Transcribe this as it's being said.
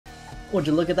Would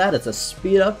you look at that? It's a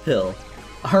speed up pill.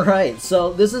 Alright,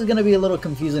 so this is going to be a little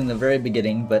confusing in the very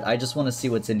beginning, but I just want to see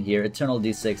what's in here. Eternal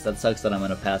D6, that sucks that I'm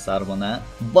going to pass out on that.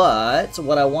 But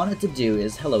what I wanted to do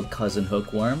is, hello cousin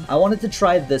hookworm, I wanted to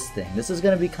try this thing. This is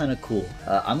going to be kind of cool.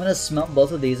 I'm going to smelt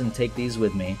both of these and take these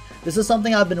with me. This is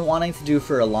something I've been wanting to do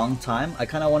for a long time. I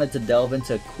kind of wanted to delve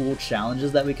into cool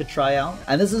challenges that we could try out.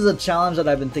 And this is a challenge that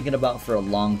I've been thinking about for a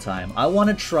long time. I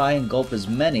want to try and gulp as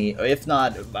many, if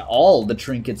not all, the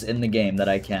trinkets in the game that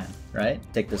I can. Right?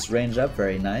 Take this range up,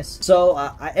 very nice. So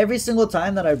every single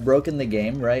time that I've broken the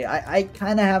game, right, I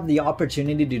kind of have the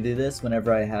opportunity to do this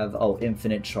whenever I have,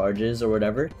 infinite charges or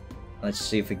whatever. Let's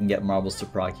see if we can get marbles to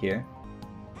proc here.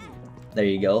 There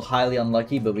you go. Highly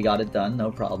unlucky, but we got it done. No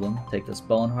problem. Take this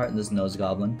bone heart and this nose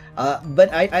goblin. But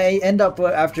I end up,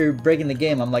 after breaking the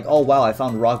game, I'm like, oh wow, I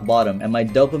found rock bottom. And my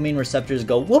dopamine receptors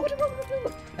go, whoop, whoop, whoop,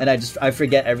 whoop, and I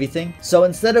forget everything. So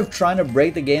instead of trying to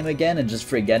break the game again and just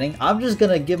forgetting, I'm just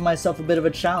gonna give myself a bit of a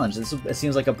challenge. It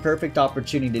seems like a perfect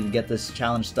opportunity to get this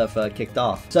challenge stuff kicked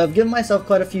off. So I've given myself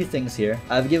quite a few things here.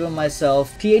 I've given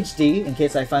myself PhD in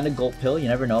case I find a gulp pill. You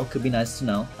never know. Could be nice to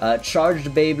know.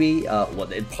 Charged baby.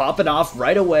 It popping off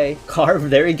right away. Car.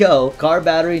 There we go. Car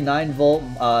battery, 9-volt,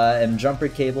 and jumper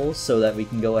cables, so that we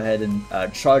can go ahead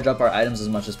and charge up our items as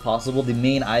much as possible. The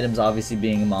main items obviously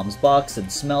being Mom's box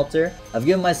and smelter. I've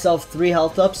given myself 3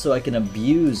 health ups so I can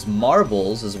abuse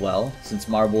marbles as well, since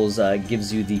marbles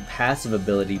gives you the passive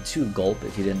ability to gulp.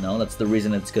 If you didn't know, that's the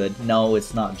reason it's good. No,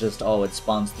 it's not just, oh, it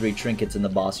spawns 3 trinkets in the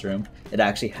boss room. It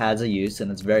actually has a use,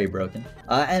 and it's very broken.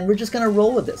 And we're just gonna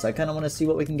roll with this. I kind of want to see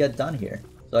what we can get done here.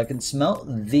 So I can smelt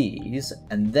these,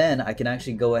 and then I can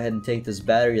actually go ahead and take this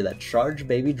battery that Charge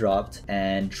Baby dropped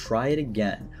and try it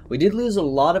again. We did lose a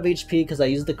lot of HP because I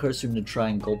used the curse room to try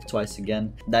and gulp twice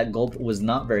again. That gulp was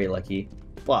not very lucky,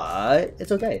 but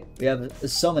it's okay. We have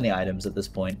so many items at this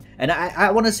point, and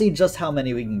I want to see just how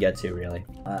many we can get to, really.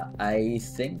 I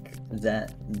think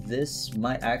that this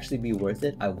might actually be worth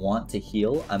it. I want to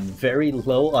heal. I'm very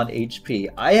low on HP.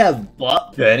 I have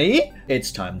butt penny.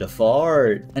 It's time to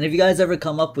fart. And if you guys ever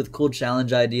come up with cool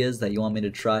challenge ideas that you want me to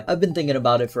try, I've been thinking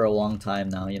about it for a long time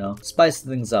now, you know, spice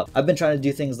things up. I've been trying to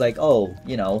do things like,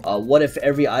 what if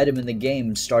every item in the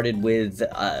game started with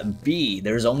B?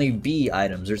 There's only B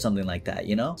items or something like that,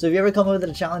 you know? So if you ever come up with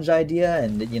a challenge idea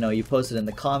and, you know, you post it in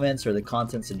the comments or the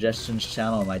content suggestions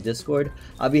channel on my Discord,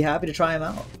 I'd be happy to try them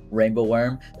out. Rainbow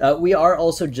Worm. We are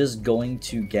also just going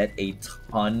to get a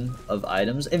ton of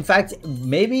items. In fact,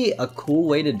 maybe a cool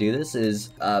way to do this is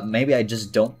maybe I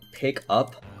just don't pick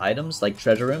up items like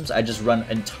treasure rooms. I just run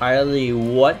entirely,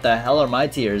 what the hell are my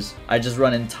tiers? I just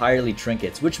run entirely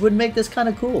trinkets, which would make this kind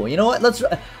of cool. You know what? Let's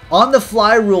on the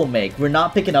fly rule make. We're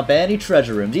not picking up any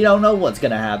treasure rooms. You don't know what's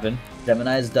gonna happen.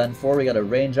 Gemini is done for. We got a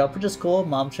range up, which is cool.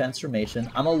 Mom transformation.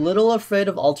 I'm a little afraid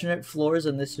of alternate floors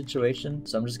in this situation,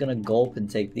 so I'm just gonna gulp and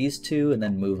take these 2 and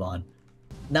then move on.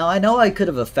 Now, I know I could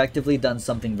have effectively done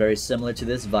something very similar to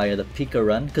this via the Pika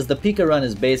run, because the Pika run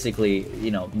is basically, you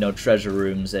know, no treasure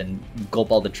rooms and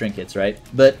gulp all the trinkets, right?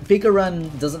 But Pika run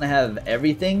doesn't have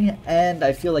everything, and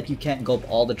I feel like you can't gulp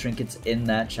all the trinkets in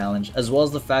that challenge, as well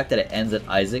as the fact that it ends at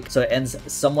Isaac, so it ends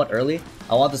somewhat early.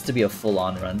 I want this to be a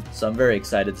full-on run, so I'm very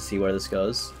excited to see where this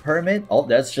goes. Hermit? Oh,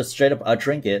 that's just straight up a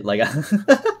trinket, like...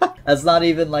 That's not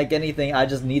even like anything, I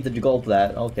just need to gulp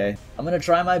that. Okay. I'm gonna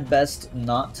try my best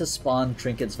not to spawn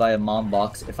trinkets via Mom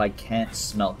box if I can't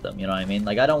smelt them, you know what I mean?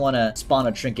 Like, I don't want to spawn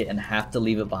a trinket and have to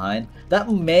leave it behind.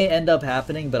 That may end up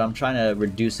happening, but I'm trying to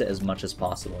reduce it as much as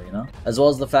possible, you know? As well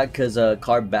as the fact, because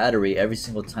car battery, every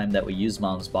single time that we use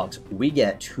Mom's box, we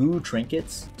get 2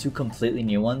 trinkets, 2 completely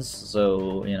new ones,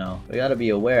 so, you know, we gotta be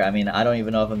aware. I mean, I don't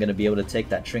even know if I'm gonna be able to take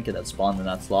that trinket that spawned in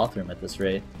that sloth room at this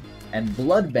rate. And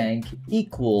blood bank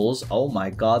equals, oh my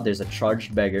god, there's a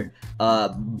charged beggar,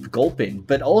 gulping.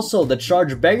 But also the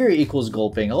charged beggar equals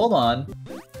gulping. Hold on.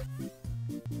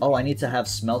 Oh, I need to have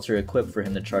smelter equipped for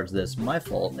him to charge this. My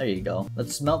fault. There you go.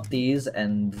 Let's smelt these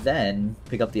and then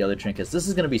pick up the other trinkets. This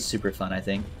is gonna be super fun, I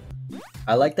think.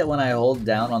 I like that when I hold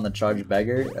down on the charged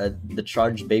beggar, the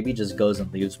charged baby just goes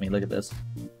and leaves me. Look at this.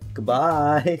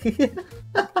 Goodbye.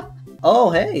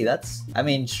 Oh, hey, that's... I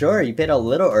mean, sure, you paid a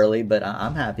little early, but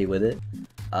I'm happy with it.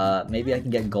 Maybe I can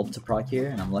get gulp to proc here,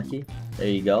 and I'm lucky. There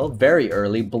you go. Very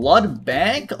early. Blood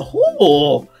bank?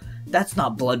 Oh, that's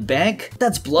not blood bank.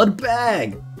 That's blood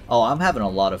bag. Oh, I'm having a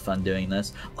lot of fun doing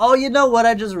this. Oh, you know what?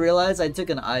 I just realized I took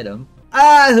an item.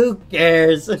 Ah, who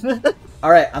cares?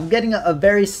 Alright, I'm getting a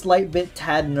very slight bit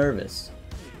tad nervous.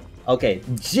 Okay,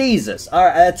 Jesus.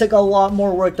 Alright, that took a lot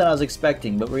more work than I was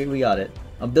expecting, but we got it.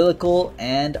 umbilical,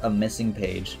 and a missing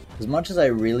page. As much as I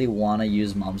really want to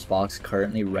use Mom's Box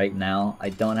currently right now, I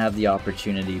don't have the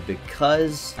opportunity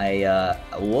because I,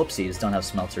 whoopsies, don't have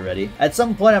Smelter ready. At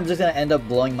some point, I'm just going to end up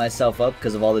blowing myself up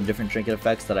because of all the different trinket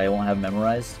effects that I won't have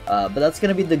memorized. But that's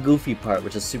going to be the goofy part,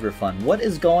 which is super fun. What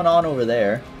is going on over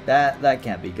there? That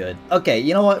can't be good. Okay,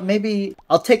 you know what? Maybe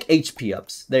I'll take HP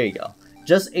ups. There you go.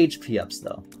 Just HP ups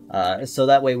though. So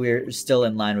that way we're still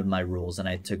in line with my rules, and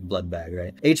I took blood bag,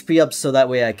 right? HP ups so that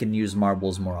way I can use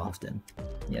marbles more often.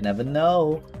 You never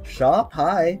know. Shop,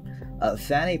 hi.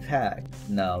 Fanny pack.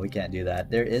 No, we can't do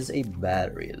that. There is a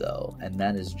battery though, and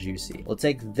that is juicy. We'll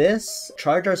take this,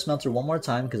 charge our smelter one more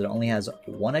time because it only has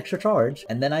one extra charge,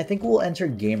 and then I think we'll enter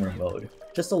gamer mode.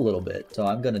 Just a little bit. So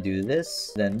I'm gonna do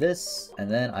this, and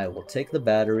then I will take the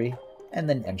battery, and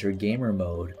then enter gamer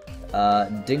mode.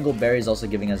 Dingleberry is also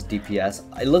giving us DPS.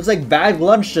 It looks like bag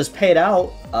lunch just paid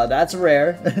out. That's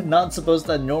rare. Not supposed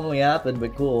to normally happen,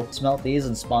 but cool. Smelt these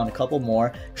and spawn a couple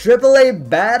more. AAA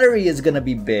battery is gonna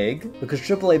be big because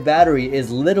AAA battery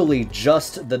is literally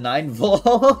just the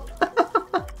 9-volt.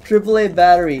 AAA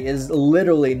battery is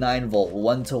literally 9-volt,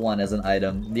 1-to-1 as an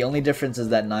item. The only difference is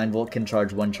that 9-volt can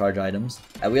charge 1 charge items.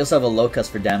 And we also have a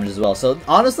locust for damage as well. So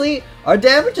honestly, our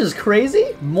damage is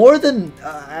crazy. More than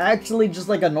actually just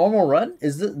like a normal run.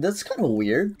 That's kind of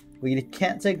weird. We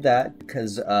can't take that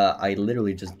because I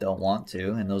literally just don't want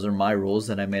to. And those are my rules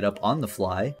that I made up on the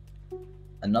fly.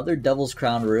 Another Devil's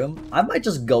Crown room. I might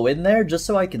just go in there just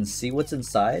so I can see what's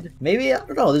inside. Maybe, I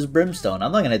don't know, there's Brimstone.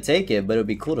 I'm not gonna take it, but it would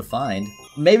be cool to find.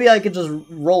 Maybe I could just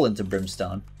roll into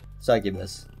Brimstone.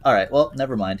 Succubus. Alright, well,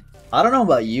 never mind. I don't know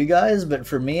about you guys, but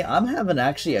for me, I'm having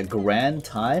actually a grand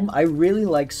time. I really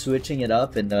like switching it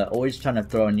up and always trying to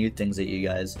throw new things at you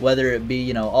guys. Whether it be,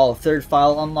 you know, all third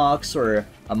file unlocks or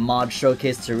a mod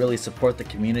showcase to really support the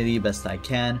community best I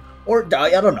can. Or, I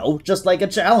don't know, just like a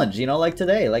challenge, you know, like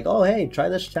today. Like, oh, hey, try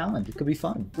this challenge. It could be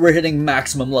fun. We're hitting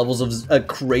maximum levels of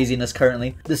craziness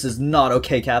currently. This is not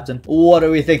okay, Captain. What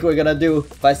do we think we're gonna do?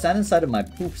 If I stand inside of my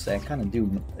poops, I kind of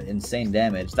do insane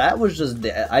damage. That was just,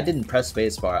 I didn't press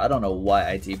spacebar. I don't know why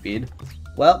I TP'd.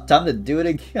 Well, time to do it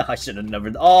again. I should have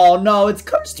never. Oh no, it's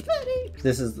Cursed Penny.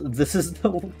 This is the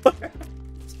worst.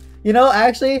 You know,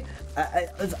 actually,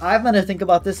 I'm gonna think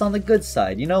about this on the good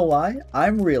side. You know why?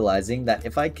 I'm realizing that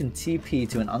if I can TP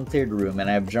to an uncleared room and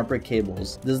I have jumper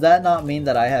cables, does that not mean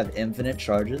that I have infinite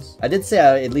charges? I did say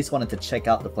I at least wanted to check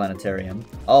out the Planetarium.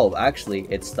 Oh, actually,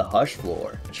 it's the Hush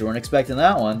floor. But you weren't expecting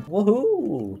that one.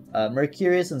 Woohoo!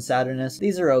 Mercurius and Saturnus,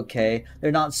 these are okay.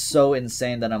 They're not so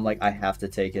insane that I'm like, I have to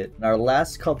take it. In our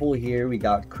last couple here, we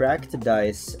got Cracked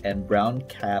Dice and Brown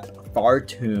Cap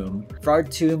Fartoom.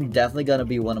 Fartoom definitely gonna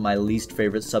be one of my least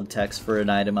favorite subtexts for an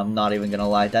item. I'm not even gonna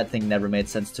lie. That thing never made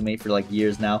sense to me for like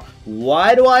years now.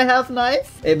 Why do I have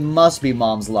knife? It must be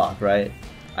Mom's Lock, right?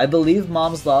 I believe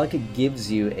Mom's Lock gives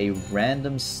you a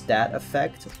random stat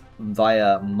effect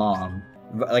via mom.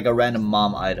 Like a random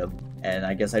mom item. And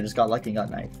I guess I just got lucky and got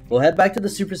knife. We'll head back to the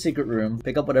super secret room,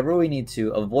 pick up whatever we need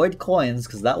to, avoid coins,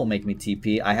 because that will make me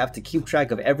TP. I have to keep track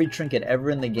of every trinket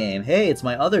ever in the game. Hey, it's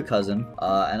my other cousin.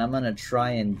 And I'm gonna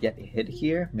try and get hit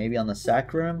here, maybe on the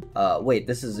sack room. Wait,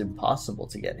 this is impossible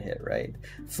to get hit, right?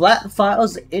 Flat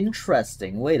file's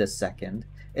interesting. Wait a second.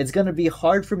 It's gonna be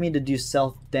hard for me to do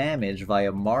self-damage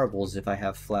via marbles if I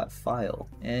have flat file.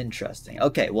 Interesting.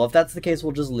 Okay, well if that's the case,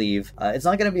 we'll just leave. It's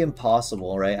not gonna be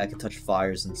impossible, right? I can touch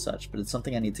fires and such, but it's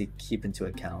something I need to keep into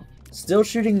account. Still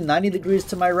shooting 90 degrees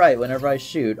to my right whenever I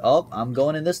shoot. Oh, I'm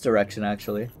going in this direction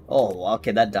actually. Oh,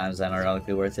 okay, that dime's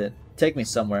ironically worth it. Take me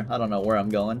somewhere. I don't know where I'm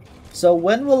going. So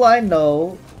when will I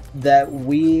know that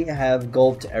we have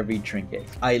gulped every trinket?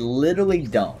 I literally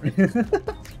don't.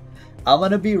 I'm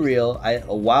gonna be real.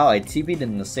 Wow, I TP'd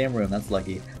in the same room. That's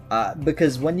lucky.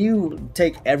 Because when you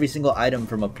take every single item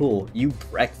from a pool, you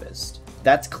breakfast.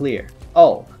 That's clear.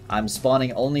 Oh, I'm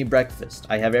spawning only breakfast.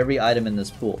 I have every item in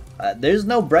this pool. There's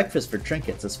no breakfast for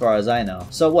trinkets as far as I know.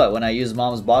 So what, when I use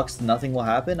Mom's Box, nothing will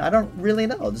happen? I don't really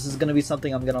know. This is gonna be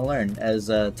something I'm gonna learn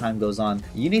as time goes on.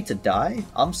 You need to die?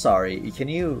 I'm sorry. Can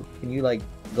you like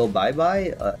go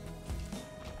bye-bye?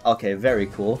 Okay, very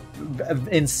cool.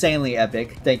 Insanely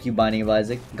epic. Thank you, Binding of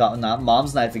Isaac. Got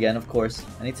Mom's knife again, of course.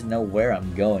 I need to know where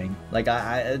I'm going. Like,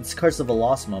 it's Curse of a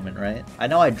Lost moment, right? I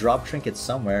know I dropped trinkets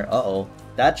somewhere. Uh-oh.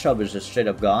 That chub is just straight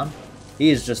up gone. He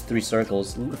is just 3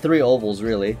 circles. 3 ovals,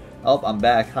 really. Oh, I'm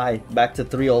back. Hi. Back to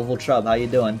 3 oval chub. How you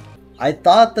doing? I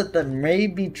thought that there may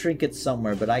be trinkets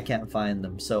somewhere, but I can't find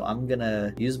them. So I'm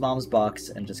gonna use Mom's Box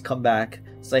and just come back,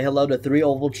 say hello to 3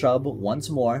 oval chub once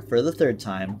more for the 3rd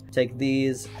time. Take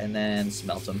these and then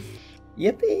smelt them.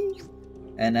 Yippee!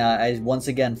 And once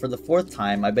again, for the 4th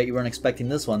time, I bet you weren't expecting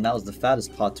this one. That was the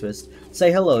fattest plot twist.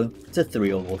 Say hello to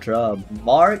 3 Ultra.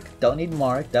 Mark, don't need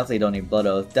Mark. Definitely don't need Blood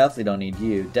Oath. Definitely don't need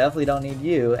you. Definitely don't need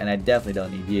you. And I definitely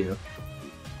don't need you.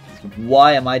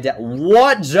 Why am I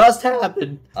What just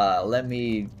happened? Let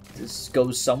me just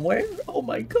go somewhere. Oh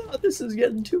my god, this is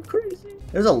getting too crazy.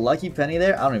 There's a lucky penny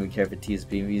there. I don't even care if it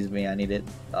TSPs me. I need it.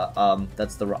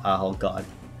 That's the oh god.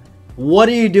 What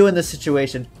do you do in this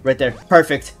situation? Right there.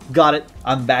 Perfect. Got it.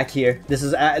 I'm back here. This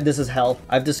is hell.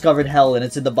 I've discovered hell and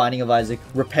it's in the Binding of Isaac.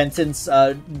 Repentance,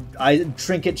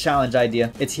 Trinket challenge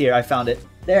idea. It's here. I found it.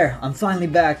 There. I'm finally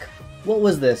back. What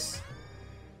was this?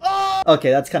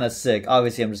 Okay, that's kind of sick.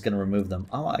 Obviously, I'm just going to remove them.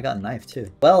 Oh, I got a knife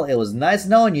too. Well, it was nice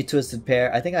knowing you, Twisted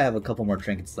Pair. I think I have a couple more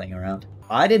trinkets laying around.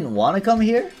 I didn't want to come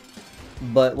here,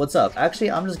 but what's up?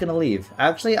 Actually, I'm just going to leave.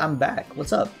 Actually, I'm back.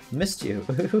 What's up? Missed you.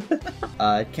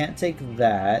 Can't take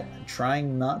that.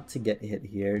 Trying not to get hit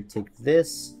here. Take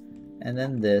this, and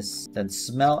then this. Then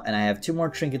smell, and I have 2 more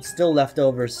trinkets still left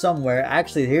over somewhere.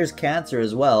 Actually, here's cancer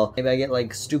as well. Maybe I get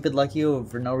like stupid lucky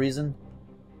for no reason.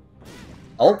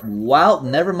 Oh, wow,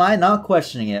 never mind, not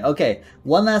questioning it. Okay,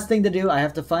 one last thing to do. I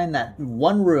have to find that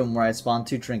one room where I spawned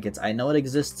 2 trinkets. I know it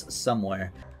exists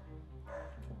somewhere.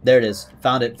 There it is.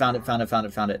 Found it, found it, found it, found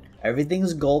it, found it.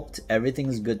 Everything's gulped.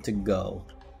 Everything's good to go.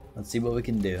 Let's see what we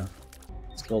can do.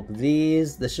 Let's gulp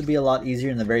these. This should be a lot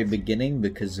easier in the very beginning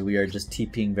because we are just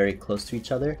TPing very close to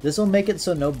each other. This will make it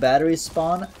so no batteries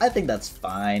spawn. I think that's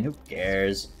fine. Who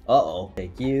cares? Uh-oh.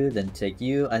 Take you, then take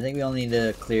you. I think we only need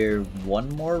to clear 1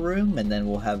 more room and then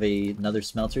we'll have another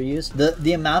smelter use.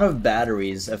 The amount of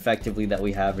batteries effectively that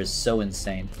we have is so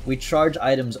insane. We charge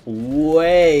items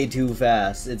way too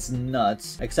fast. It's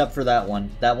nuts. Except for that one.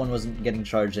 That one wasn't getting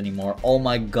charged anymore. Oh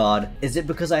my god. Is it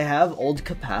because I have old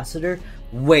capacitor?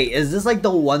 Wait, is this like the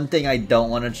one thing I don't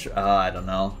want to I don't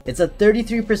know. It's a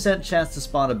 33% chance to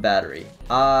spawn a battery.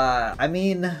 I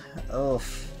mean,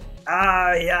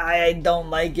 yeah, I don't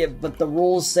like it, but the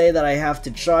rules say that I have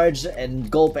to charge and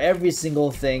gulp every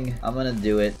single thing. I'm gonna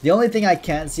do it. The only thing I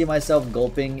can't see myself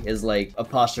gulping is like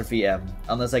 'M,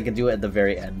 unless I could do it at the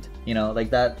very end. You know, like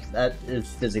that is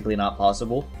physically not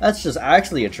possible. That's just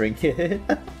actually a trinket.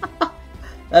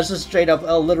 That's just straight up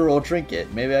a literal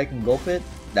trinket. Maybe I can gulp it?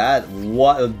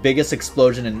 What the biggest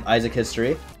explosion in Isaac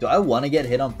history. Do I want to get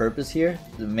hit on purpose here?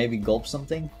 To maybe gulp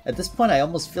something? At this point, I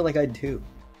almost feel like I do.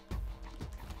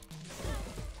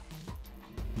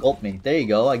 Gulp me. There you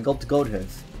go. I gulped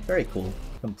Goathoof. Very cool.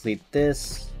 Complete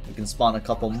this. We can spawn a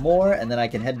couple more, and then I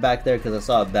can head back there because I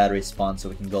saw a battery spawn, so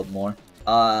we can gulp more.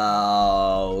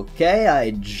 Okay,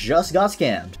 I just got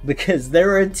scammed because there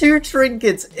were 2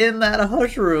 trinkets in that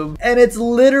hush room, and it's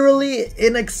literally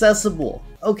inaccessible.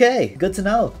 Okay, good to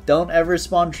know. Don't ever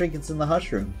spawn trinkets in the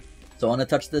hush room. So I want to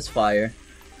touch this fire.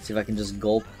 See if I can just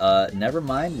gulp. Never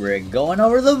mind. We're going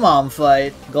over the mom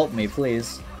fight. Gulp me,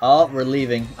 please. Oh, we're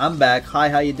leaving. I'm back. Hi,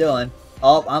 how you doing?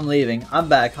 Oh, I'm leaving. I'm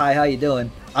back. Hi, how you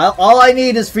doing? All I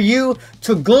need is for you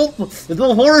to gulp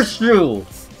the horseshoe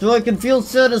so I can feel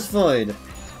satisfied.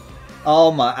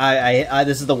 Oh my,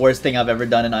 this is the worst thing I've ever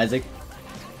done in Isaac.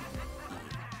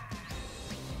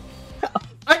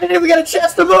 I didn't even get a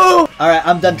chance to move! Alright,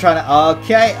 I'm done trying to.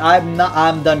 Okay,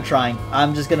 I'm done trying.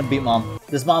 I'm just gonna beat mom.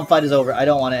 This mom fight is over. I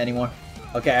don't want it anymore.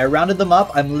 Okay, I rounded them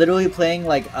up. I'm literally playing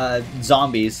like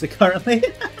zombies currently.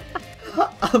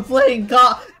 I'm playing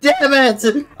COD. Damn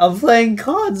it! I'm playing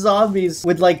COD zombies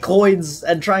with like coins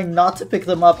and trying not to pick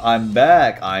them up. I'm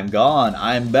back. I'm gone.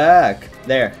 I'm back.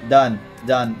 There. Done.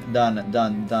 Done. Done.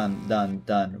 Done. Done. Done.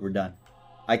 Done. We're done.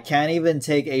 I can't even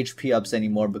take HP ups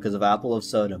anymore because of Apple of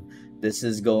Sodom. This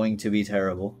is going to be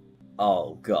terrible.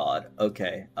 Oh god.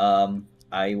 Okay.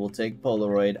 I will take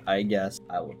Polaroid, I guess.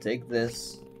 I will take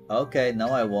this. Okay, no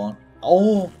I won't.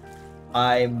 Oh!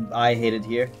 I hate it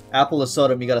here. Apple of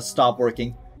Sodom, you gotta stop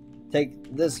working.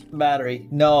 Take this battery.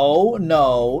 No,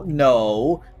 no,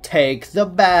 no. Take the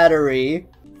battery.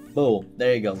 Boom.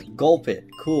 There you go. Gulp it.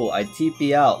 Cool. I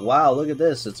TP out. Wow, look at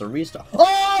this. It's a restart.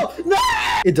 Oh! No!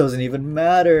 It doesn't even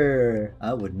matter.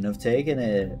 I wouldn't have taken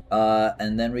it.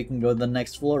 And then we can go to the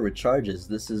next floor with charges.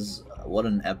 This is what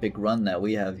an epic run that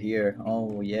we have here.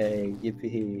 Oh, yay.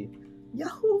 Yippee.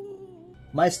 Yahoo!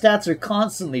 My stats are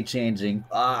constantly changing.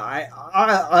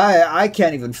 I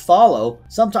can't even follow.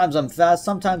 Sometimes I'm fast,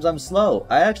 sometimes I'm slow.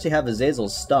 I actually have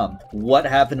Azazel's stump. What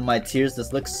happened to my tears?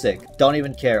 This looks sick. Don't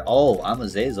even care. Oh, I'm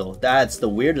Azazel. That's the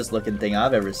weirdest looking thing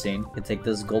I've ever seen. I can take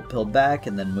this gold pill back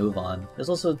and then move on. There's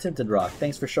also a tinted rock.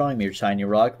 Thanks for showing me your shiny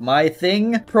rock. My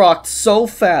thing procced so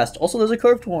fast. Also, there's a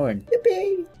curved horn.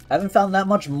 Yippee! I haven't found that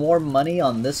much more money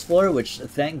on this floor, which,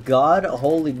 thank God,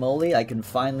 holy moly, I can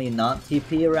finally not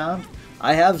TP around.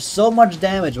 I have so much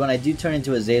damage when I do turn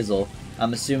into Azazel.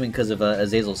 I'm assuming because of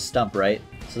Azazel's stump, right?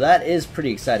 So that is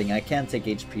pretty exciting. I can take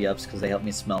HP ups because they help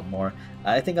me smelt more.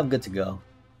 I think I'm good to go.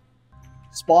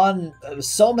 Spawn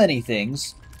so many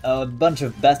things. A bunch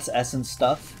of Beth's Essence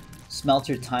stuff.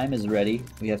 Smelter time is ready.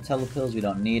 We have telepills we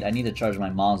don't need. I need to charge my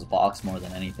mom's box more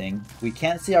than anything. We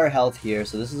can't see our health here,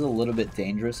 so this is a little bit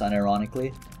dangerous,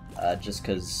 unironically. Just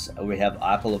because we have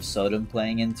Apple of Sodom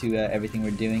playing into everything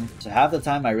we're doing. So half the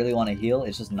time I really want to heal,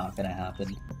 it's just not going to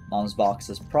happen. Mom's box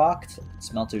is procced.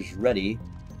 Smelter's ready.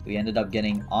 We ended up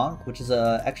getting Ankh, which is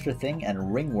a extra thing,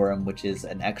 and Ringworm, which is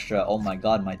an extra. Oh my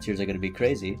god, my tears are gonna be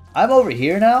crazy. I'm over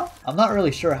here now. I'm not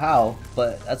really sure how,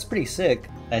 but that's pretty sick.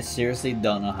 I seriously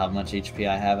don't know how much HP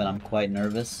I have, and I'm quite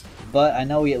nervous. But I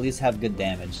know we at least have good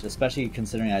damage, especially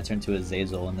considering I turned to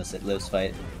Azazel in this It Lives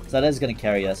fight. So that is gonna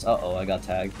carry us. Uh-oh, I got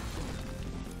tagged.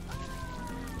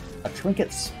 A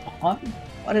Trinket spawn?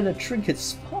 Why did a Trinket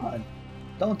spawn?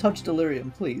 Don't touch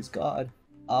Delirium, please, God.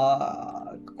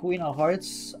 Queen of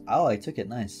Hearts. Oh, I took it.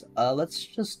 Nice. Let's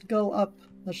just go up.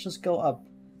 Let's just go up.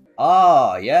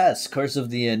 Ah, yes, Curse of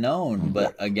the Unknown.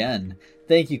 But again,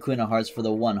 thank you, Queen of Hearts, for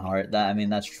the 1 heart. That, I mean,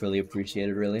 that's truly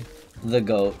appreciated, really. The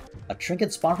goat. A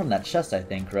trinket spawned from that chest, I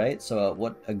think, right? So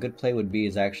what a good play would be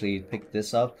is actually pick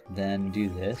this up, then do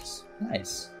this.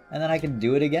 Nice. And then I can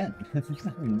do it again.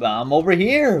 I'm over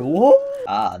here. Whoa!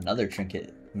 Ah, another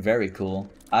trinket. Very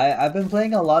cool. I've been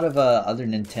playing a lot of other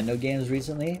Nintendo games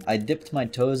recently. I dipped my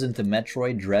toes into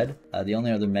Metroid Dread. The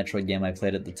only other Metroid game I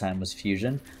played at the time was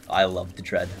Fusion. I loved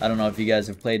Dread. I don't know if you guys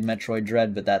have played Metroid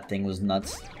Dread, but that thing was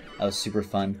nuts. That was super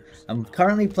fun. I'm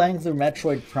currently playing through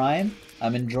Metroid Prime.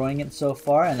 I'm enjoying it so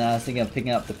far, and I was thinking of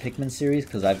picking up the Pikmin series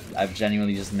because I've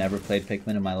genuinely just never played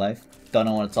Pikmin in my life. Don't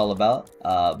know what it's all about,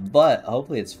 but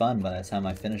hopefully it's fun by the time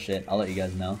I finish it. I'll let you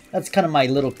guys know. That's kind of my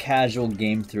little casual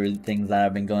game through things that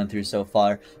I've been going through so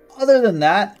far. Other than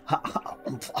that,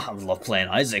 I love playing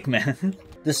Isaac, man.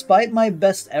 Despite my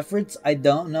best efforts, I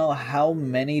don't know how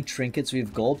many trinkets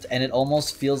we've gulped, and it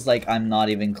almost feels like I'm not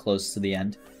even close to the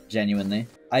end. Genuinely.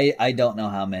 I don't know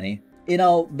how many. You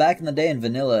know, back in the day in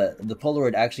vanilla, the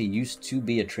Polaroid actually used to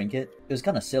be a trinket. It was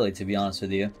kind of silly, to be honest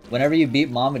with you. Whenever you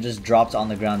beat Mom, it just dropped on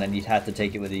the ground and you'd have to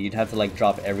take it with you. You'd have to, like,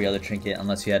 drop every other trinket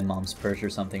unless you had Mom's purse or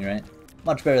something, right?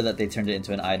 Much better that they turned it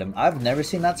into an item. I've never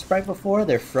seen that sprite before.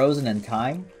 They're frozen in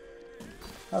time.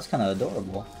 That was kind of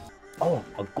adorable. Oh,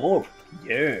 a gulp.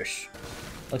 Yes.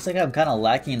 Looks like I'm kind of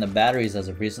lacking in the batteries as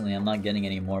of recently. I'm not getting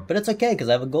any more. But it's okay, because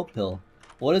I have a gulp pill.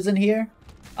 What is in here?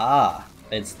 Ah.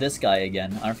 It's this guy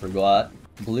again. I forgot.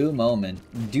 Blue moment.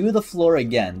 Do the floor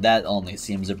again. That only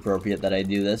seems appropriate that I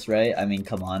do this, right? I mean,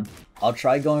 come on. I'll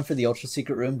try going for the ultra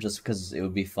secret room just because it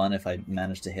would be fun if I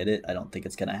managed to hit it. I don't think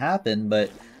it's gonna happen, but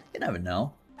you never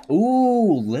know.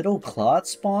 Ooh, little clot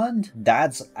spawned?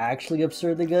 That's actually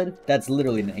absurdly good. That's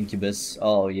literally an incubus.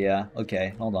 Oh yeah.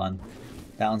 Okay, hold on.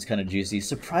 That one's kind of juicy.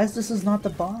 Surprised this is not the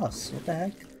boss. What the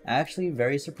heck? Actually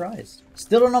very surprised.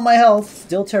 Still don't know my health.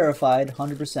 Still terrified.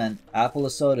 100%. Apple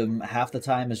of Sodom half the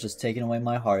time is just taking away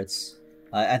my hearts.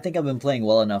 I think I've been playing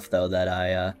well enough though that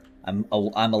I'm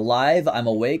alive, I'm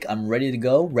awake, I'm ready to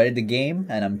go, ready to game,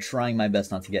 and I'm trying my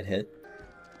best not to get hit.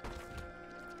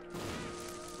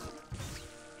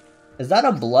 Is that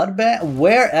a blood bank?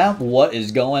 Where am? What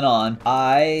is going on?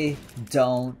 I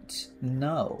don't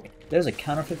know. There's a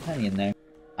counterfeit penny in there.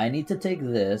 I need to take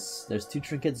this. There's 2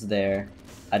 trinkets there.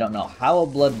 I don't know how a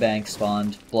blood bank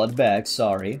spawned. Blood bag,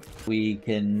 sorry. We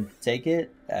can take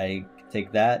it. I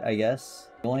take that, I guess.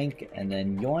 Yoink, and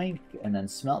then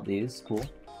smelt these. Cool.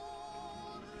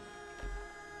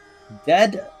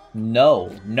 Dead?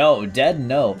 No. No. Dead?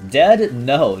 No. Dead?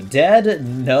 No. Dead?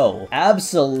 No.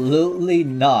 Absolutely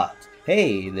not.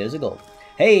 Hey, there's a gold.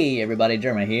 Hey everybody,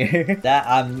 Germa here. That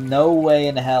I'm no way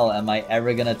in hell am I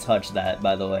ever gonna touch that,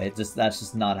 by the way. That's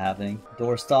just not happening.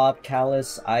 Doorstop,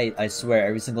 callus. I swear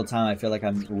every single time I feel like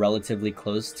I'm relatively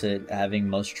close to having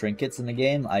most trinkets in the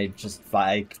game. I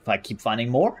keep finding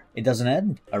more. It doesn't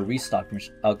end. A restock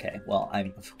machine. Okay, well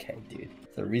I'm okay, dude.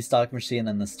 The restock machine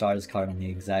and the stars card on the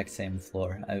exact same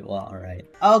floor. Well, alright.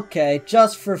 Okay,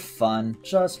 just for fun.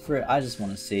 I just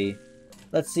want to see.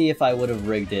 Let's see if I would have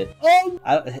rigged it.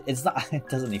 It's not. It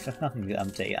doesn't even.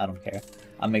 I don't care.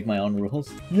 I make my own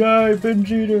rules. Yay, bin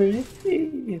cheater!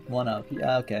 1 up.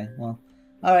 Yeah. Okay. Well.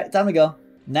 All right. Time to go.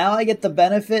 Now I get the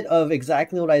benefit of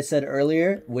exactly what I said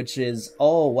earlier, which is,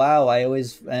 oh wow, I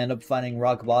always end up finding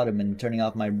rock bottom and turning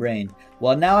off my brain.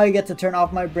 Well, now I get to turn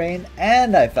off my brain,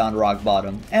 and I found rock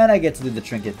bottom, and I get to do the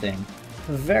trinket thing.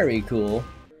 Very cool.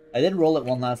 I did roll it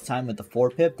one last time with the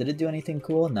 4-pip. Did it do anything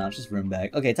cool? No, it's just room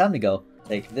bag. Okay, time to go.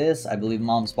 Take this. I believe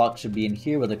Mom's box should be in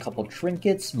here with a couple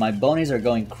trinkets. My bonies are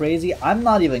going crazy. I'm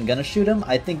not even gonna shoot him.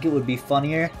 I think it would be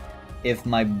funnier if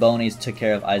my bonies took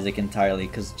care of Isaac entirely,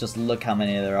 because just look how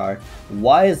many there are.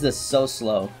 Why is this so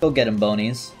slow? Go get him,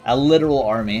 bonies. A literal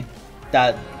army.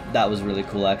 That was really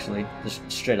cool, actually. Just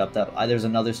straight up that. There's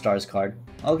another stars card.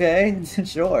 Okay,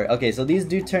 sure. Okay, so these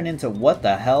do turn into what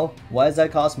the hell? Why does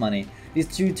that cost money?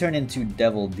 These two turn into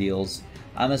devil deals.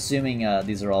 I'm assuming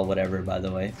these are all whatever, by the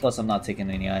way. Plus, I'm not taking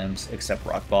any items except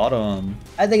rock bottom.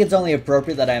 I think it's only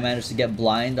appropriate that I managed to get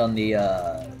blind on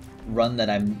the run that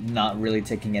I'm not really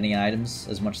taking any items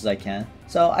as much as I can.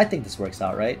 So I think this works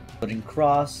out, right? Putting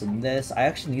cross and this. I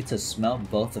actually need to smelt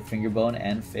both the fingerbone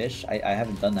and fish. I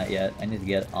haven't done that yet. I need to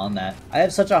get on that. I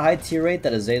have such a high tier rate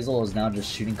that Azazel is now just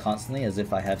shooting constantly as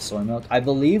if I have soy milk. I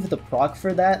believe the proc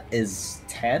for that is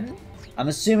 10? I'm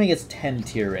assuming it's 10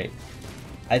 tier rate.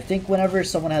 I think whenever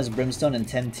someone has Brimstone and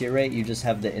 10 tier rate, you just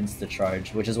have the insta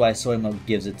charge, which is why soy milk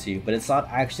gives it to you. But it's not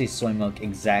actually soy milk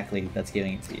exactly that's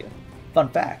giving it to you. Fun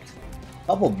fact.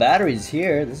 Couple batteries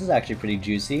here. This is actually pretty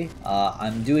juicy.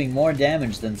 I'm doing more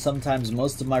damage than sometimes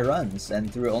most of my runs,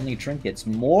 and through only trinkets.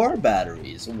 More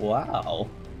batteries. Wow.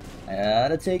 I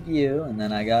gotta take you, and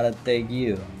then I gotta take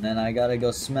you, and then I gotta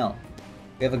go smelt.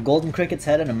 We have a golden cricket's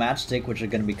head and a matchstick, which are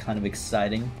gonna be kind of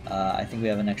exciting. I think we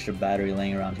have an extra battery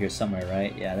laying around here somewhere,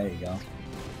 right? Yeah, there you go.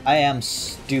 I am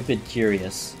stupid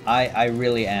curious. I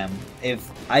really am.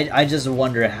 I just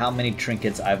wonder how many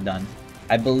trinkets I've done.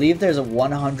 I believe there's a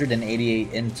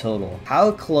 188 in total.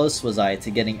 How close was I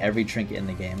to getting every trinket in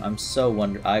the game? I'm so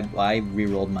I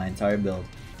re-rolled my entire build.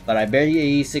 But I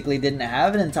basically didn't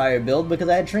have an entire build because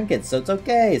I had trinkets, so it's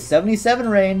okay. 77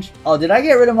 range. Oh, did I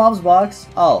get rid of Mom's box?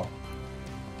 Oh.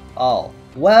 Oh.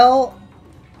 Well,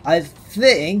 I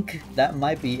think that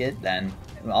might be it then.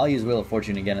 I'll use Wheel of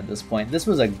Fortune again at this point. This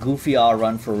was a goofy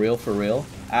run for real,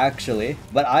 actually.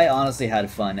 But I honestly had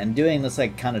fun, and doing this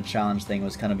like kind of challenge thing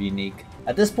was kind of unique.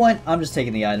 At this point, I'm just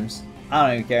taking the items. I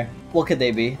don't even care. What could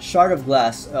they be? Shard of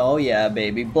Glass. Oh yeah,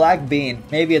 baby. Black Bean.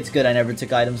 Maybe it's good I never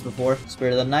took items before.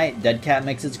 Spirit of the Night. Dead Cat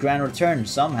makes its grand return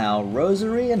somehow.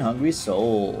 Rosary and Hungry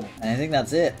Soul. And I think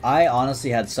that's it. I honestly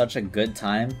had such a good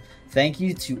time. Thank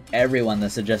you to everyone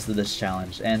that suggested this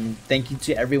challenge, and thank you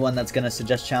to everyone that's going to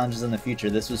suggest challenges in the future.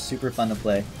 This was super fun to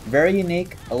play. Very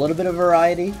unique, a little bit of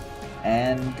variety,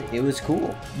 and it was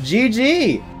cool.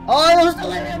 GG! Oh, I was to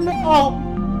let him know!